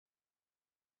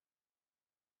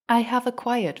I have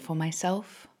acquired for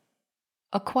myself,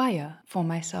 acquire for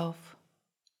myself,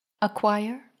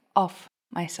 acquire of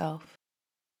myself.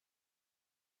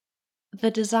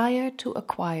 The desire to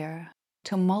acquire,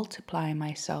 to multiply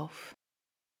myself,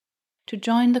 to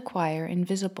join the choir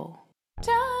invisible.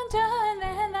 Turn, turn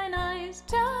then thine eyes,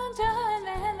 turn, turn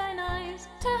then thine eyes,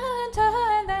 turn,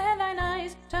 turn then thine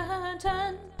eyes, turn,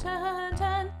 turn, turn,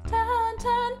 turn, turn, turn,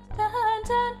 turn,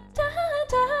 turn, turn,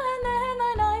 turn then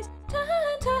thine eyes, turn,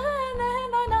 turn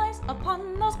then thine eyes,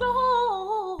 upon those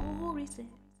glories there,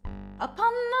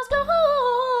 upon those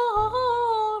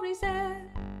glories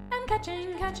there, and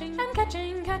catching, catching, and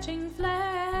catching, catching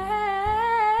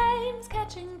flames,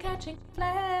 catching, catching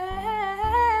flames,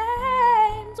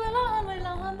 will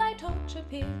on thy torch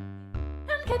appear,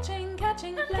 and catching,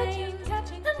 catching flames,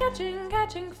 catching, and catching,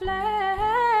 catching flames,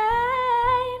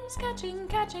 catching,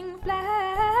 catching flames,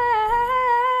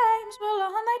 will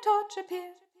on thy torch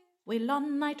appear. Will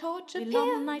on thy torch appear, will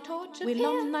on thy torch appear, will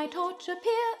on thy torch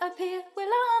appear, appear,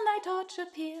 will on thy torch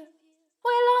appear,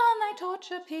 will on thy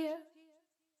torch appear.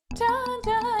 Turn,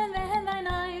 turn then thine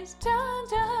eyes, turn,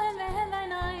 turn then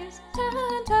thine eyes,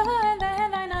 turn, turn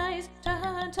then thine eyes,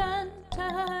 turn, turn,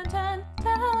 turn, turn,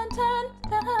 turn, turn,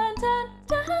 turn, turn,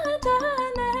 turn,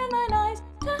 turn then thine eyes,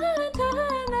 turn,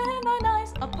 turn then thine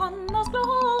eyes, upon those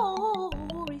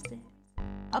glories there,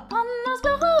 upon those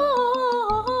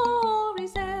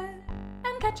glories there,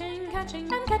 and catching,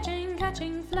 catching, and catching,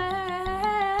 catching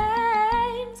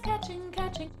flames, catching,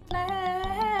 catching flames,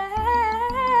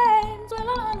 will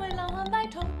on thy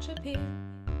torch appear,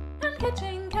 and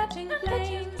catching, catching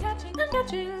flames, catching, and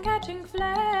catching, catching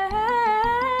flames,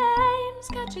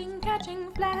 catching,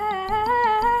 catching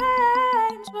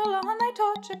flames, will on thy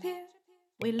torch appear.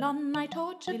 Will on thy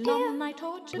torch appear, will on thy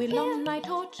torch appear, will on thy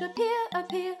torch appear,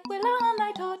 appear, will on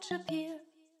thy torch appear,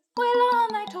 will on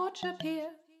thy torch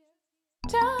appear.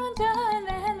 Turn, turn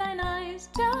then thine eyes,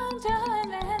 turn,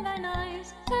 turn then thine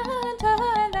eyes, turn,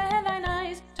 turn then thine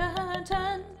eyes, turn,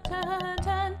 turn, turn,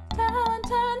 turn, turn,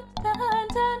 turn, turn,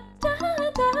 turn,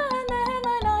 turn, turn then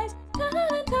thine eyes,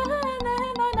 turn, turn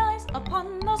then thine eyes,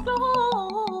 upon those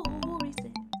glories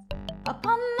there,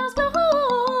 upon those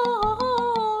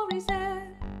glories there,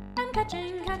 and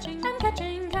catching, catching, and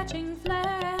catching, catching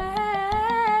flames,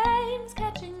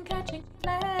 catching, catching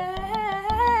flames,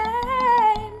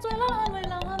 will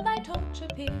on thy torch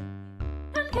appear,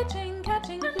 and catching,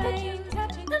 catching flames,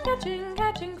 catching, and catching,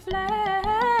 catching flames,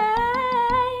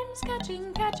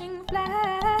 catching, catching flames,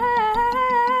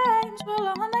 will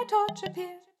on thy torch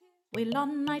appear. Will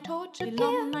on thy torch appear, will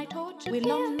on thy torch appear,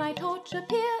 will on thy torch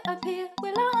appear, appear,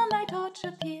 will on thy torch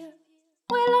appear,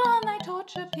 will on thy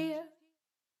torch appear.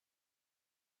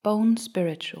 Bone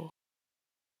spiritual.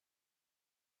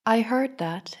 I heard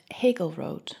that Hegel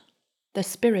wrote, "The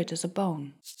spirit is a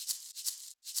bone."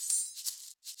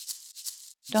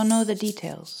 Don't know the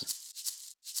details.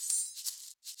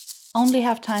 Only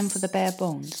have time for the bare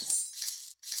bones.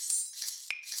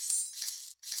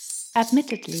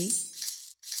 Admittedly,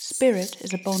 spirit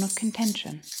is a bone of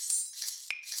contention.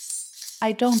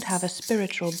 I don't have a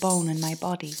spiritual bone in my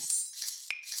body.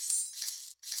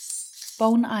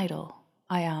 Bone idle,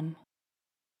 I am.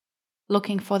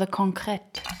 Looking for the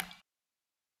concrete.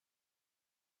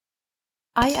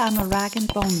 I am a rag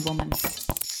and bone woman.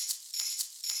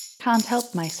 Can't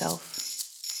help myself.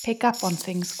 Pick up on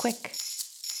things quick.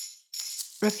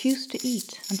 Refused to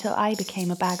eat until I became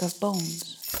a bag of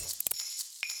bones.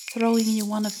 Throwing you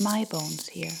one of my bones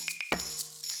here.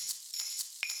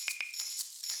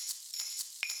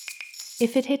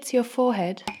 If it hits your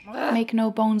forehead, make no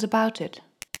bones about it.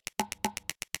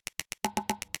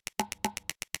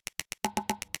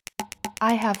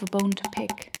 I have a bone to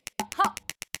pick. Ha!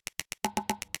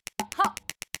 Ha!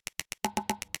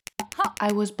 Ha!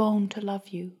 I was born to love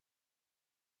you.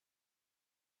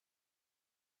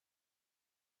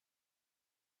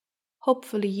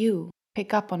 Hopefully you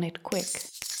pick up on it quick.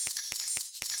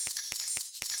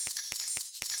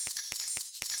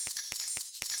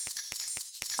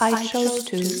 I chose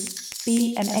to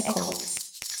be an echo.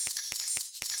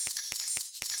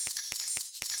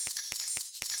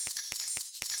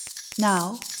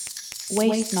 Now,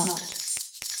 waste not,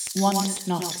 want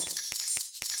not.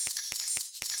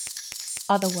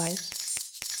 Otherwise,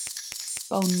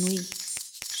 bonne nuit,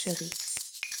 chérie.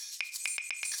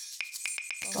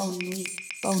 Bonne nuit,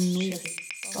 bonne nuit,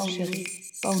 chérie.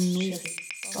 Bonne nuit,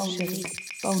 chérie.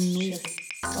 Bonne nuit,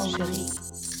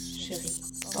 chérie.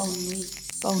 Bonne nuit, chérie. Bonne nuit,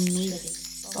 bonne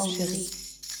nuit,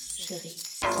 chérie.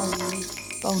 Bonne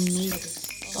nuit,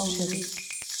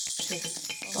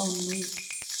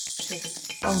 chérie.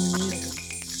 Bonne nuit,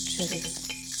 chérie.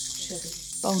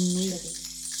 Bonne nuit,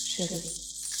 chérie.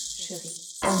 Ennui,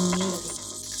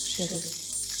 chérie,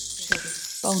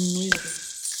 ennui,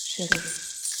 chérie.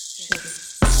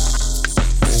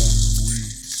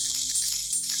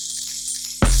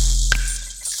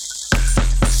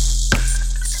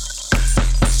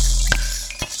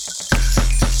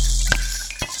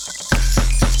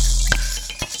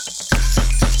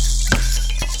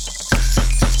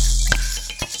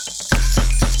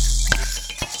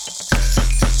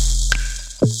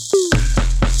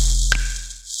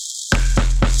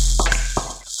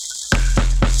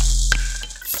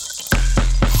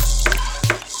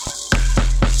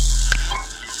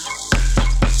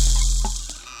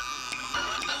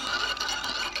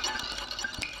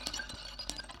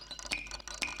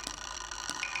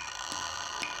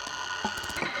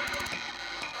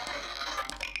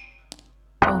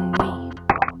 Ennui,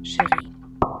 chérie. Ennui, chérie.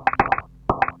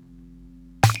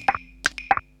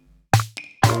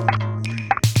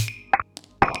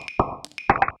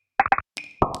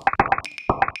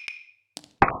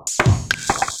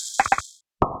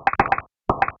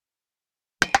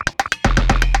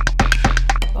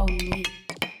 Ennui,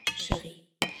 chérie.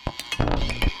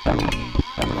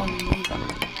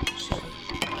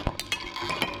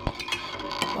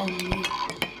 Ennui,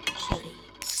 chérie.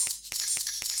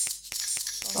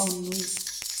 Ennui,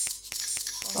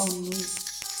 ennui,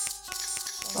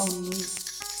 ennui,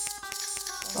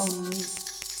 ennui.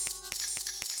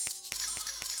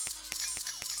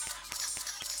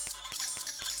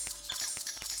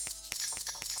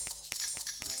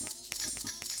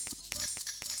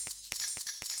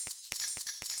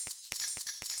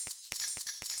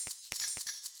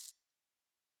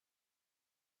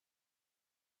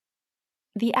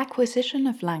 The acquisition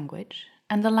of language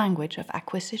and the language of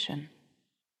acquisition.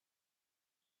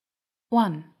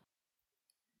 1.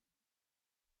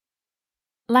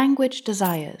 Language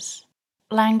desires,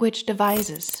 language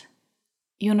devises,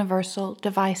 universal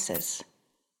devices,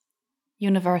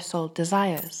 universal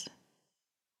desires.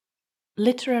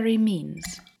 Literary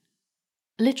means,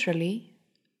 literally,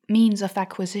 means of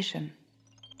acquisition.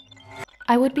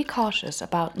 I would be cautious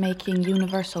about making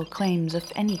universal claims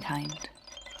of any kind.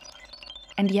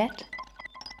 And yet,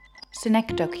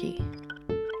 synecdoche,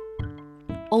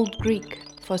 Old Greek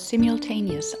for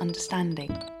simultaneous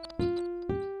understanding.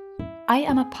 I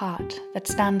am a part that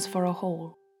stands for a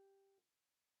whole.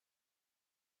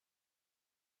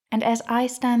 And as I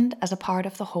stand as a part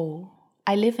of the whole,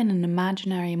 I live in an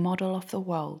imaginary model of the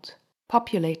world,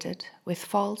 populated with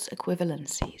false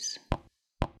equivalencies.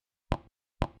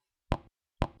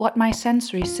 What my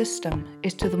sensory system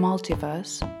is to the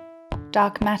multiverse,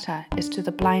 dark matter is to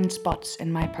the blind spots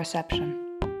in my perception.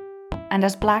 And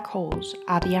as black holes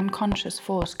are the unconscious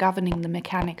force governing the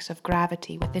mechanics of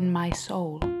gravity within my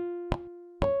soul,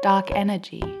 dark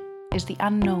energy is the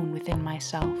unknown within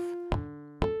myself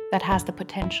that has the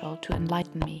potential to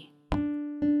enlighten me.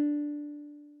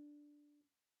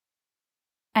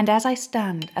 And as I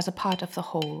stand as a part of the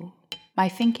whole, my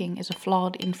thinking is a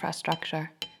flawed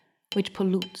infrastructure which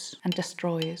pollutes and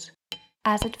destroys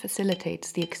as it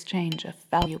facilitates the exchange of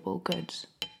valuable goods.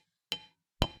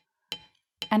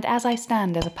 And as I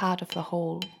stand as a part of the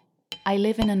whole, I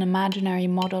live in an imaginary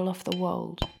model of the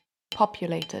world,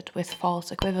 populated with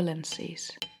false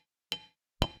equivalencies.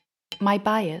 My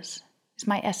bias is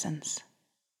my essence.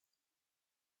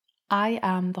 I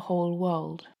am the whole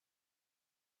world.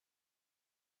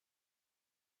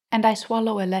 And I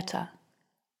swallow a letter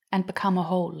and become a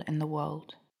whole in the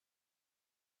world.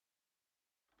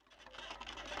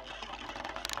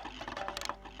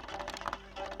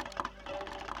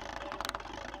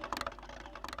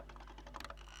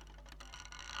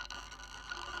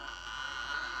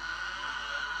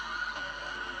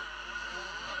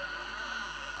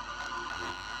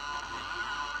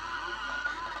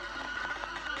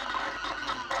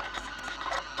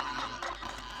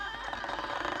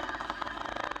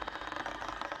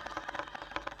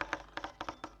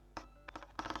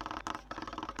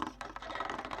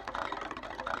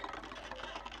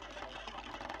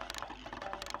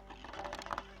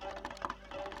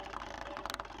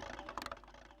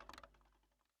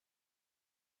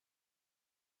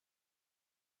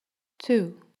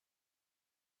 Two,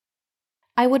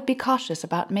 I would be cautious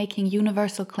about making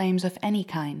universal claims of any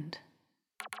kind,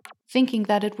 thinking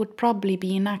that it would probably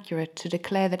be inaccurate to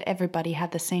declare that everybody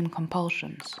had the same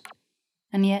compulsions.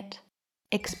 And yet,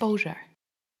 exposure.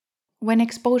 When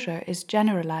exposure is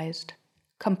generalized,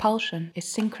 compulsion is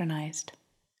synchronized.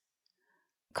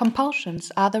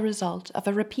 Compulsions are the result of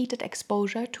a repeated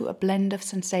exposure to a blend of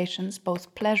sensations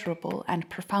both pleasurable and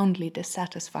profoundly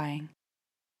dissatisfying.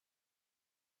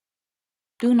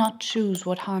 Do not choose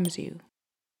what harms you.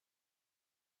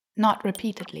 Not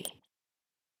repeatedly.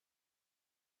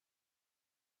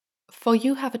 For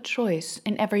you have a choice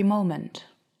in every moment.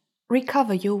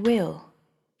 Recover your will,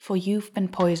 for you've been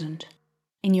poisoned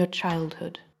in your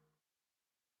childhood.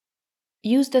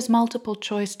 Used as multiple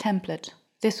choice template,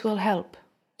 this will help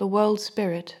the world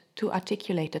spirit to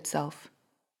articulate itself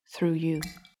through you.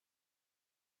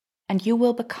 And you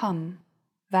will become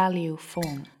value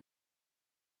form.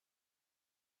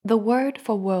 The word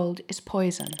for world is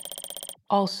poison.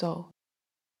 Also,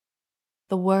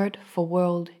 the word for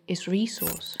world is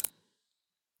resource.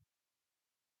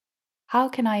 How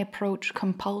can I approach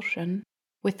compulsion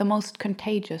with the most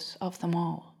contagious of them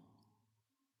all?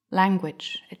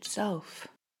 Language itself.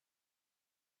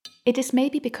 It is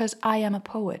maybe because I am a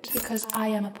poet,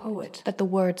 that the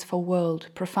words for world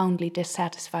profoundly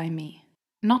dissatisfy me.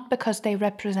 Not because they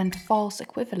represent false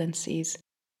equivalencies.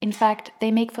 In fact,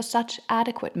 they make for such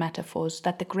adequate metaphors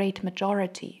that the great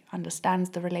majority understands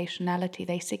the relationality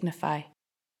they signify.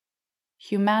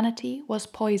 Humanity was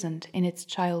poisoned in its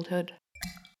childhood.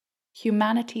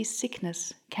 Humanity's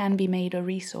sickness can be made a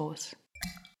resource.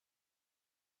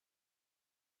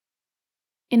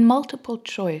 In multiple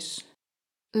choice,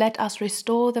 let us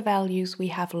restore the values we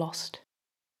have lost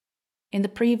in the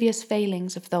previous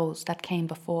failings of those that came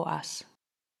before us.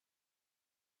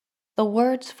 The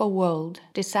words for world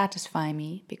dissatisfy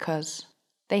me because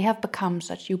they have become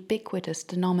such ubiquitous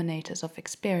denominators of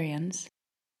experience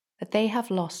that they have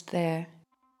lost their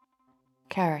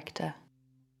character.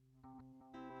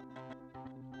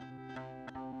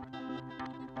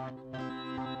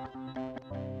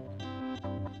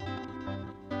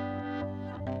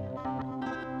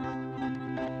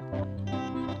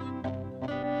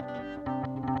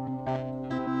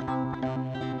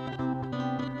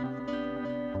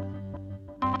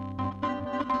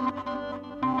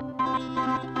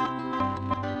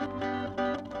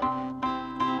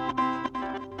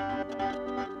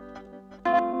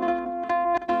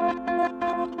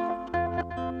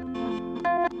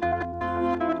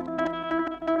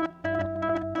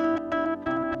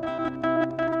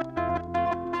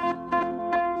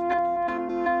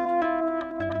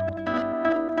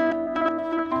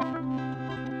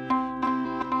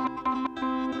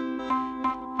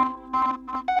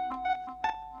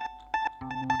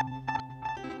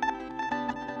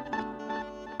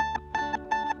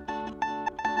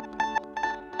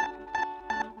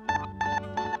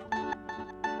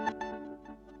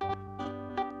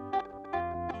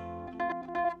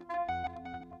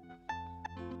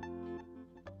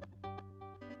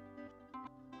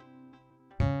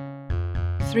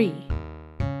 Three.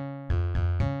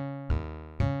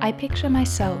 I picture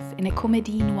myself in a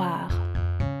comédie noire,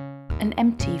 an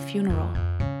empty funeral.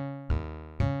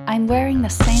 I'm wearing the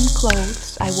same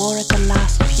clothes I wore at the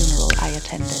last funeral I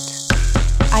attended.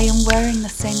 I am wearing the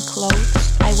same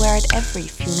clothes I wear at every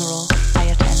funeral I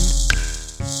attend.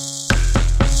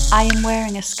 I am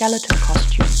wearing a skeleton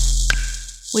costume,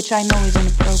 which I know is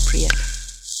inappropriate.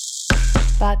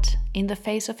 But in the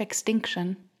face of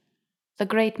extinction, the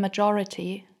great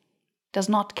majority does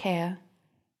not care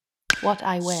what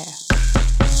I wear.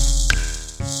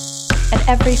 At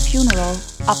every funeral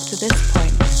up to this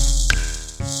point,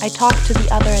 I talked to the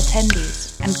other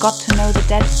attendees and got to know the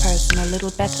dead person a little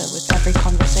better with every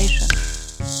conversation.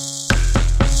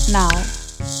 Now,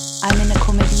 I'm in a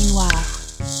comédie noire,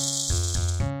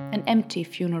 an empty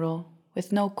funeral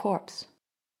with no corpse.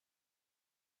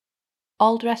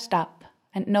 All dressed up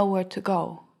and nowhere to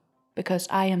go, because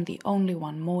I am the only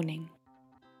one mourning.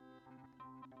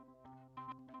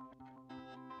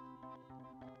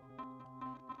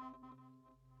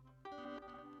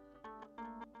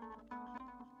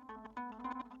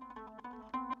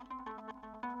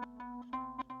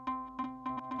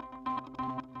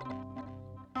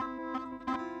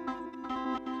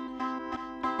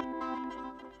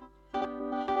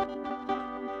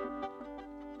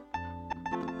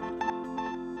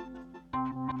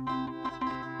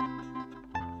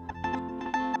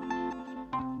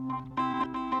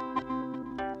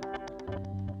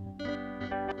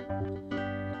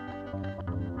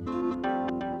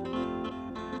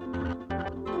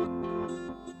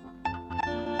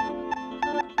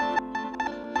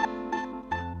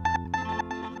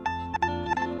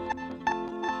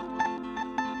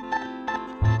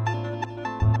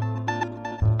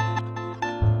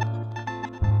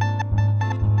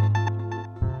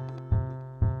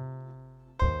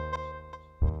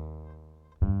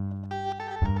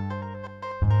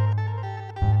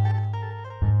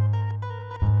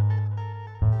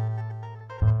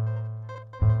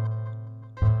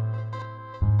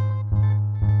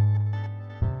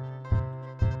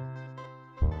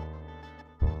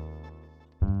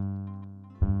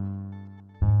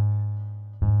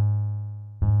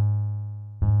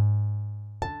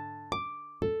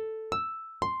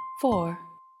 4.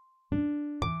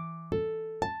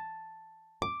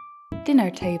 Dinner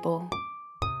table.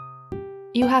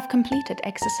 You have completed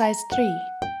exercise 3.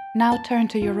 Now turn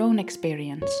to your own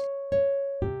experience.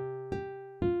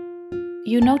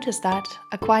 You notice that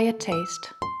acquired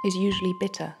taste is usually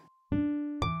bitter.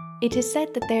 It is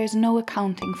said that there is no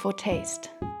accounting for taste,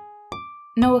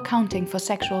 no accounting for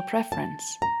sexual preference.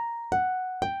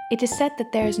 It is said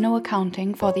that there is no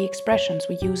accounting for the expressions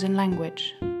we use in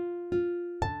language.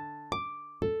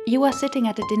 You are sitting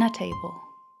at a dinner table,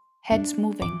 heads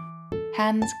moving,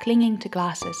 hands clinging to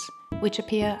glasses which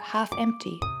appear half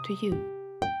empty to you.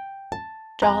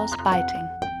 Jaws biting,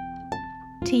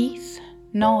 teeth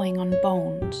gnawing on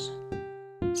bones,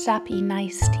 sappy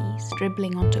niceties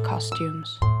dribbling onto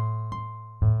costumes.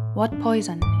 What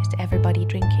poison is everybody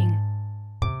drinking?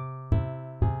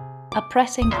 A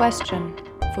pressing question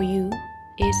for you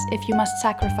is if you must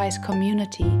sacrifice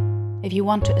community if you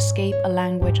want to escape a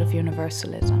language of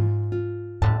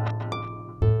universalism.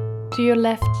 To your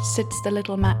left sits the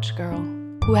little match girl,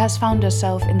 who has found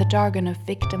herself in the jargon of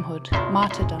victimhood,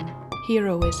 martyrdom,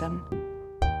 heroism.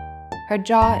 Her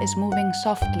jaw is moving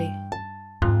softly.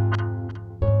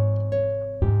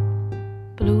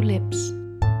 Blue lips.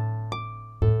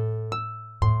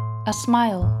 A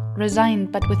smile,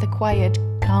 resigned but with a quiet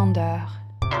candeur.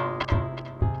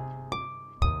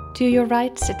 To your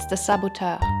right sits the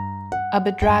saboteur, a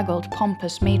bedraggled,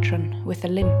 pompous matron with a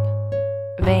limp.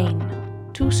 Vain,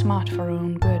 too smart for her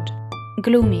own good.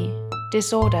 Gloomy,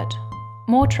 disordered,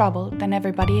 more troubled than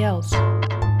everybody else.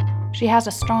 She has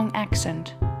a strong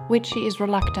accent, which she is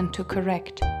reluctant to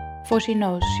correct, for she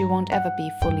knows she won't ever be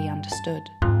fully understood.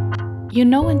 You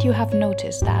know and you have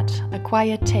noticed that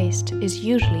acquired taste is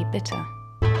usually bitter.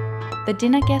 The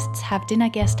dinner guests have dinner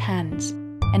guest hands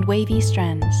and wavy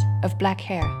strands of black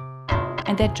hair,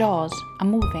 and their jaws are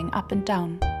moving up and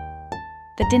down.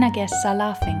 The dinner guests are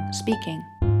laughing, speaking.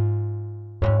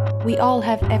 We all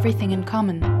have everything in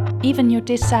common. Even your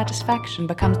dissatisfaction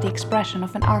becomes the expression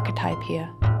of an archetype here.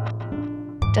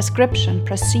 Description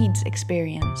precedes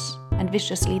experience and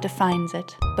viciously defines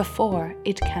it before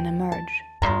it can emerge.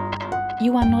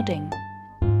 You are nodding.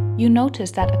 You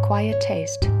notice that acquired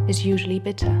taste is usually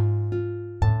bitter.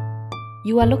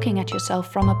 You are looking at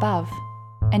yourself from above,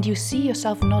 and you see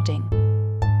yourself nodding.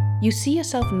 You see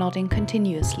yourself nodding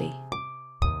continuously.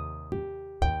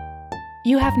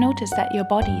 You have noticed that your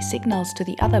body signals to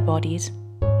the other bodies,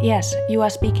 yes, you are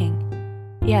speaking.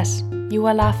 Yes, you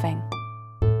are laughing.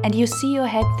 And you see your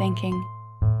head thinking,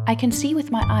 I can see with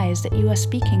my eyes that you are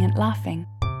speaking and laughing.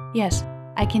 Yes,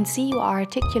 I can see you are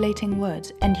articulating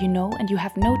words, and you know and you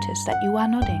have noticed that you are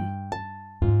nodding.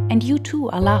 And you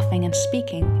too are laughing and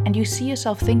speaking, and you see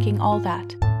yourself thinking all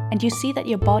that, and you see that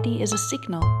your body is a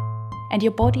signal, and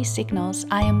your body signals,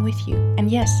 I am with you, and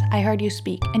yes, I heard you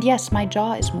speak, and yes, my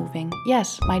jaw is moving,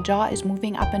 yes, my jaw is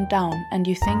moving up and down, and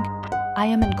you think, I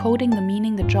am encoding the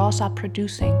meaning the jaws are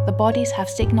producing, the bodies have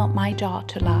signaled my jaw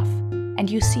to laugh, and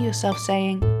you see yourself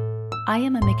saying, I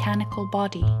am a mechanical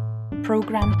body,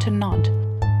 programmed to nod,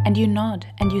 and you nod,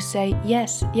 and you say,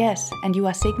 yes, yes, and you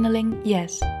are signaling,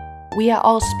 yes. We are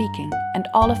all speaking, and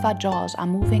all of our jaws are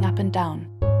moving up and down.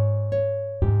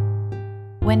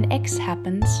 When X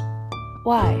happens,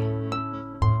 Y.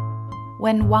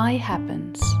 When Y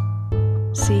happens,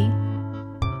 see?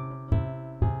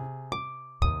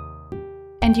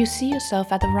 And you see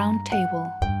yourself at the round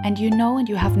table, and you know and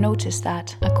you have noticed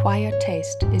that acquired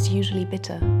taste is usually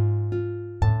bitter.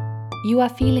 You are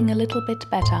feeling a little bit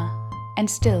better, and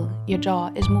still your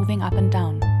jaw is moving up and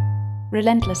down,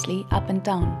 relentlessly up and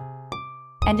down.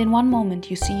 And in one moment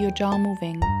you see your jaw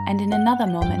moving, and in another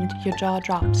moment your jaw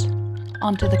drops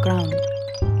onto the ground.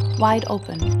 Wide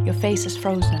open, your face is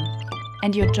frozen,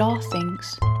 and your jaw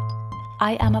thinks,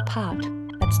 I am a part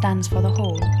that stands for the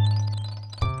whole.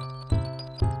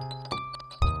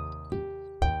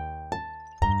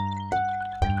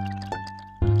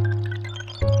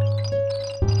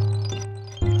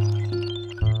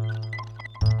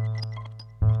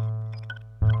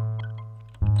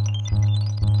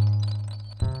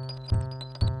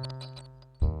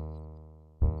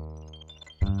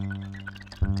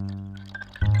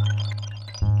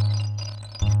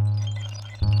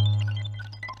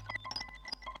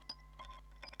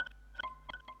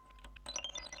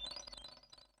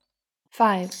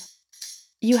 Five.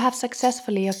 You have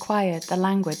successfully acquired the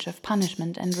language of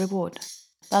punishment and reward,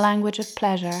 the language of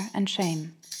pleasure and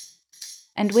shame,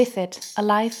 and with it a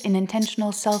life in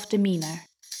intentional self-demeanor.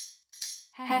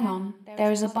 Hang on,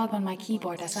 there is a bug on my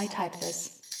keyboard as I type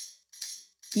this.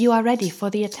 You are ready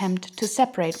for the attempt to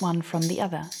separate one from the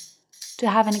other, to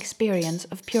have an experience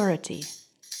of purity.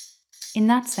 In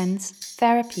that sense,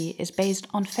 therapy is based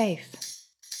on faith.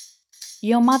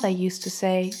 Your mother used to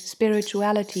say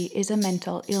spirituality is a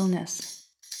mental illness.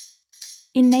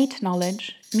 Innate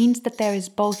knowledge means that there is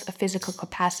both a physical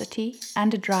capacity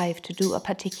and a drive to do a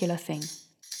particular thing.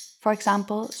 For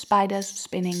example, spiders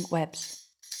spinning webs.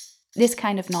 This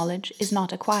kind of knowledge is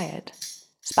not acquired.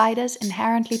 Spiders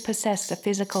inherently possess the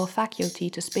physical faculty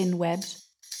to spin webs,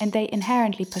 and they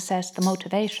inherently possess the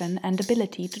motivation and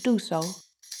ability to do so,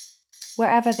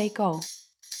 wherever they go.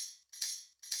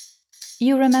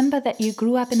 You remember that you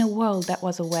grew up in a world that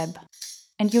was a web,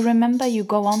 and you remember you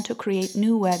go on to create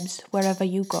new webs wherever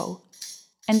you go,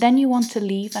 and then you want to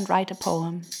leave and write a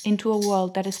poem into a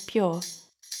world that is pure,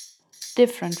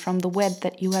 different from the web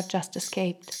that you have just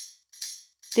escaped,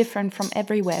 different from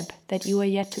every web that you are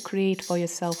yet to create for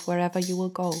yourself wherever you will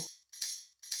go.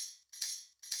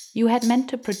 You had meant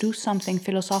to produce something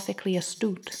philosophically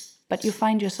astute, but you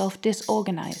find yourself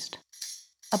disorganized,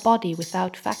 a body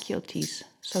without faculties,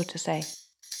 so to say.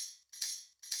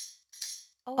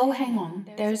 Oh, hang on,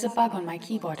 there is a bug on my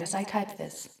keyboard as I type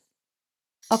this.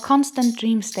 A constant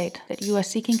dream state that you are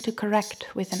seeking to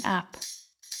correct with an app,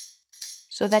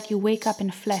 so that you wake up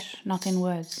in flesh, not in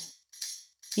words.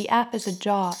 The app is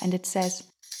ajar and it says,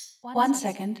 "1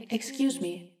 second, excuse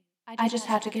me, I just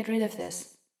had to get rid of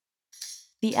this."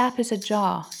 The app is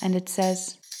ajar and it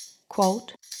says,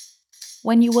 quote,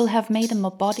 "When you will have made him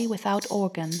a body without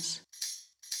organs,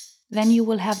 then you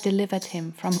will have delivered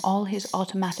him from all his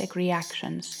automatic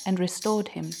reactions and restored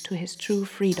him to his true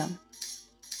freedom."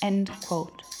 End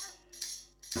quote.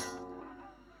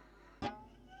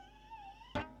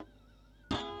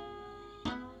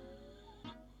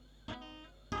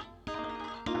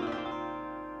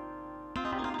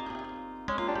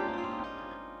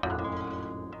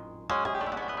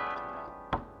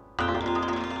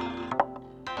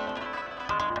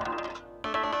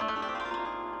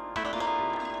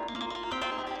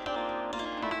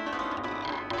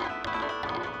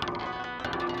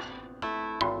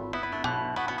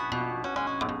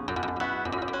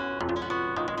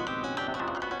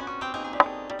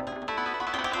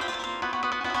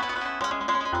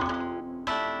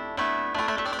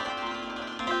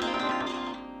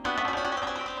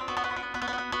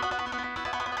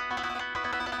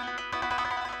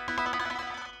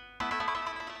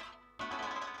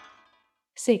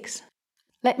 Six.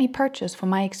 Let me purchase for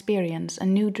my experience a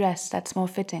new dress that's more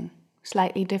fitting,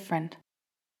 slightly different.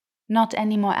 Not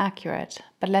any more accurate,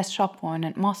 but less shop-worn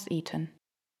and moth-eaten.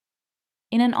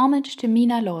 In an homage to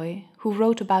Mina Loy, who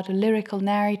wrote about a lyrical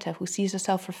narrator who sees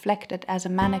herself reflected as a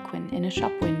mannequin in a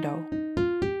shop window.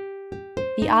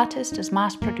 The artist is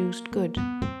mass-produced good,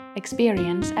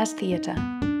 experience as theatre.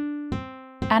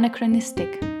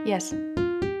 Anachronistic, yes.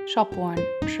 Shop-worn,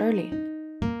 surely.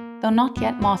 Though not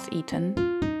yet moth-eaten,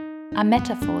 are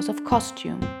metaphors of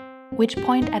costume, which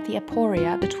point at the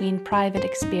aporia between private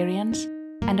experience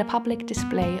and a public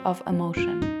display of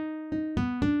emotion.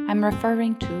 I'm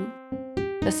referring to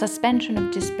the suspension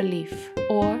of disbelief,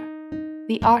 or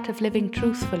the art of living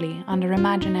truthfully under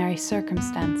imaginary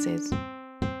circumstances,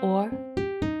 or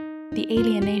the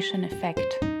alienation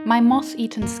effect. My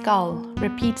moth-eaten skull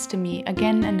repeats to me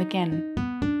again and again,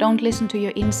 don't listen to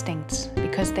your instincts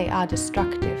because they are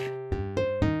destructive.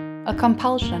 A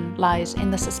compulsion lies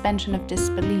in the suspension of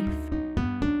disbelief,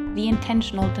 the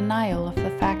intentional denial of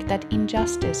the fact that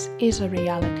injustice is a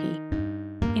reality,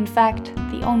 in fact,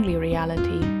 the only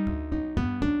reality.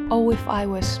 Oh, if I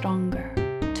were stronger,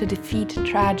 to defeat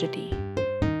tragedy,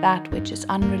 that which is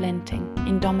unrelenting,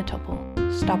 indomitable,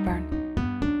 stubborn.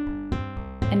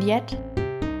 And yet,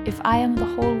 if I am the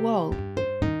whole world,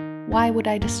 why would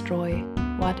I destroy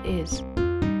what is?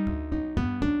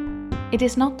 It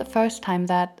is not the first time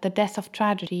that the death of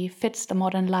tragedy fits the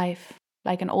modern life,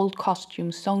 like an old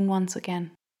costume sewn once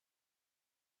again.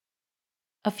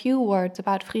 A few words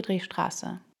about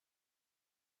Friedrichstraße.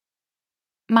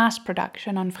 Mass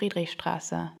production on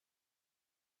Friedrichstraße.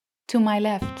 To my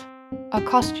left, a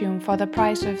costume for the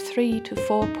price of 3 to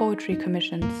 4 poetry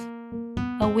commissions,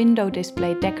 a window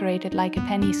display decorated like a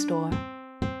penny store,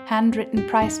 handwritten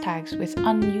price tags with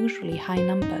unusually high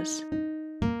numbers.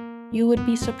 You would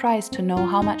be surprised to know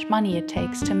how much money it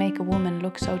takes to make a woman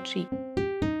look so cheap.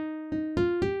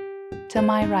 To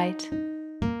my right,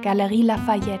 Galerie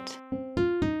Lafayette,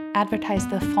 advertised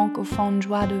the francophone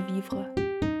joie de vivre,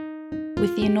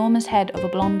 with the enormous head of a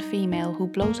blonde female who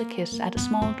blows a kiss at a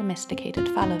small domesticated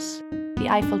phallus, the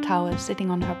Eiffel Tower sitting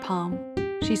on her palm.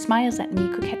 She smiles at me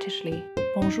coquettishly.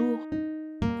 Bonjour.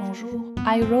 Bonjour.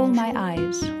 I roll my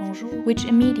eyes, which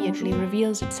immediately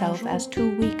reveals itself as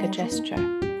too weak a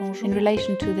gesture in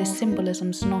relation to this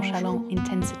symbolism's nonchalant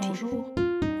intensity.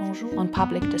 on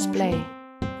public display,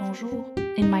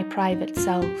 in my private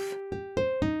self.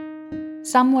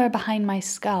 Somewhere behind my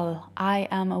skull, I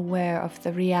am aware of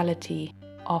the reality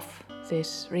of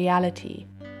this reality,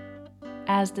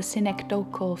 as the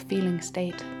synecdochal feeling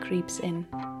state creeps in.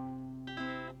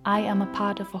 I am a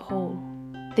part of a whole.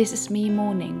 This is me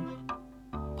mourning.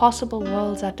 Possible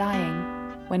worlds are dying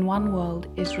when one world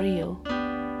is real.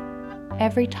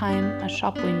 Every time a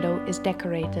shop window is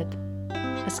decorated,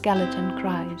 a skeleton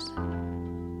cries.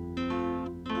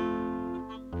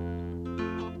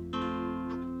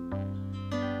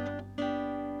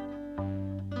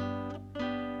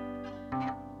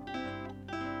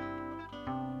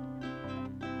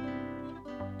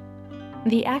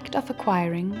 The act of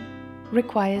acquiring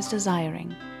requires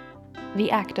desiring.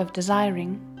 The act of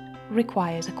desiring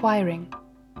requires acquiring.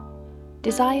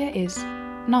 Desire is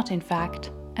not, in fact,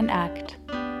 an act,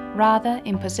 rather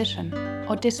imposition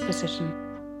or disposition,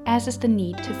 as is the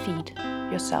need to feed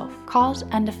yourself. Cause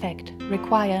and effect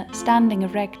require standing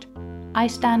erect. I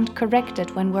stand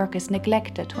corrected when work is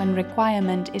neglected, when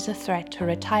requirement is a threat to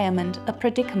retirement, a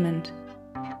predicament.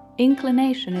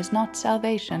 Inclination is not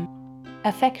salvation.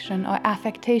 Affection or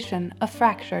affectation, a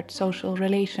fractured social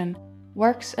relation,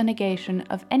 works a negation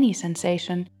of any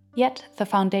sensation, yet the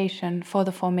foundation for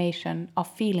the formation of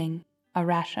feeling, a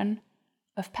ration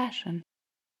of passion.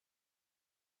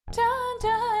 Turn,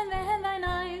 turn then thine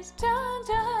eyes, turn,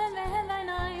 turn then thine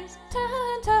eyes,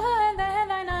 turn, turn then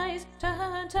thine eyes,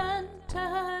 turn, turn,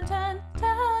 turn, turn, turn,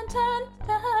 turn, turn,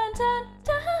 turn,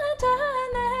 turn,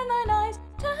 turn then thine eyes,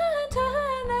 turn,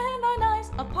 turn then thine eyes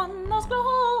upon those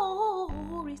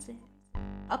glories,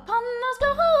 upon those glories,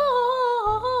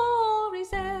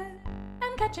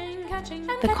 and catching, catching.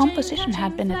 The composition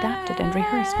had been adapted and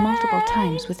rehearsed multiple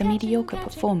times with a mediocre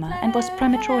performer and was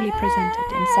prematurely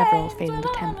presented in several failed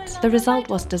attempts. The result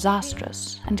was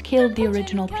disastrous and killed the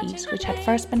original piece, which had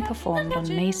first been performed on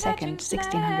May 2nd,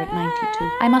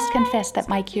 1692. I must confess that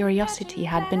my curiosity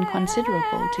had been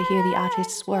considerable to hear the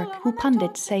artist's work, who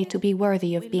pundits say to be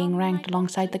worthy of being ranked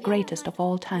alongside the greatest of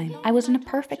all time. I was in a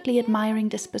perfectly admiring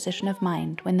disposition of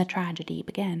mind when the tragedy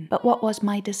began. But what was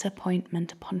my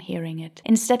disappointment upon hearing it?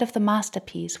 Instead of the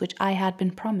masterpiece which I had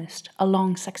been promised, a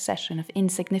long succession of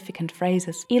insignificant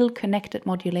phrases, ill-connected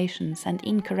modulations, and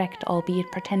incorrect, albeit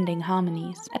pretending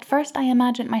harmonies. At first I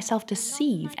imagined myself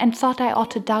deceived, and thought I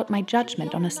ought to doubt my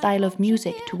judgment on a style of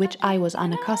music to which I was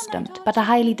unaccustomed. But a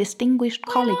highly distinguished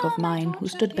colleague of mine, who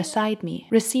stood beside me,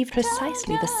 received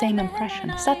precisely the same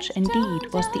impression. Such, indeed,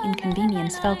 was the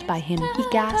inconvenience felt by him. He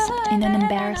gasped in an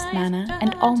embarrassed manner,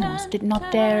 and almost did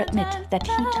not dare admit that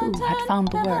he too had found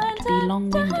the work to be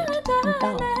long-winded and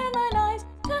dull.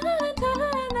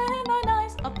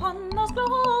 Upon those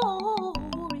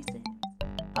glories,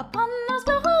 upon those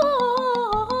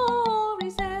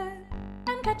glories,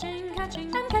 and catching,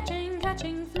 catching, and catching,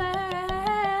 catching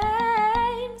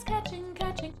flames, catching,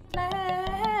 catching flames,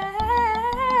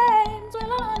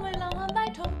 will on thy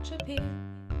torch appear,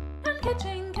 and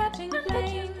catching, catching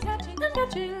flames, catching, and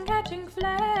catching, catching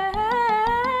flames,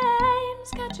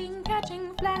 catching,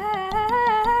 catching flames,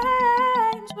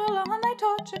 will on thy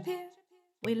torch appear.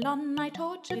 Will on thy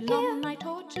torch appear, will on thy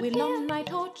torch appear, will on thy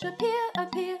torch appear,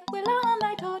 appear, will on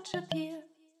thy torch appear,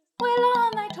 will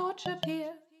on thy torch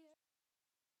appear.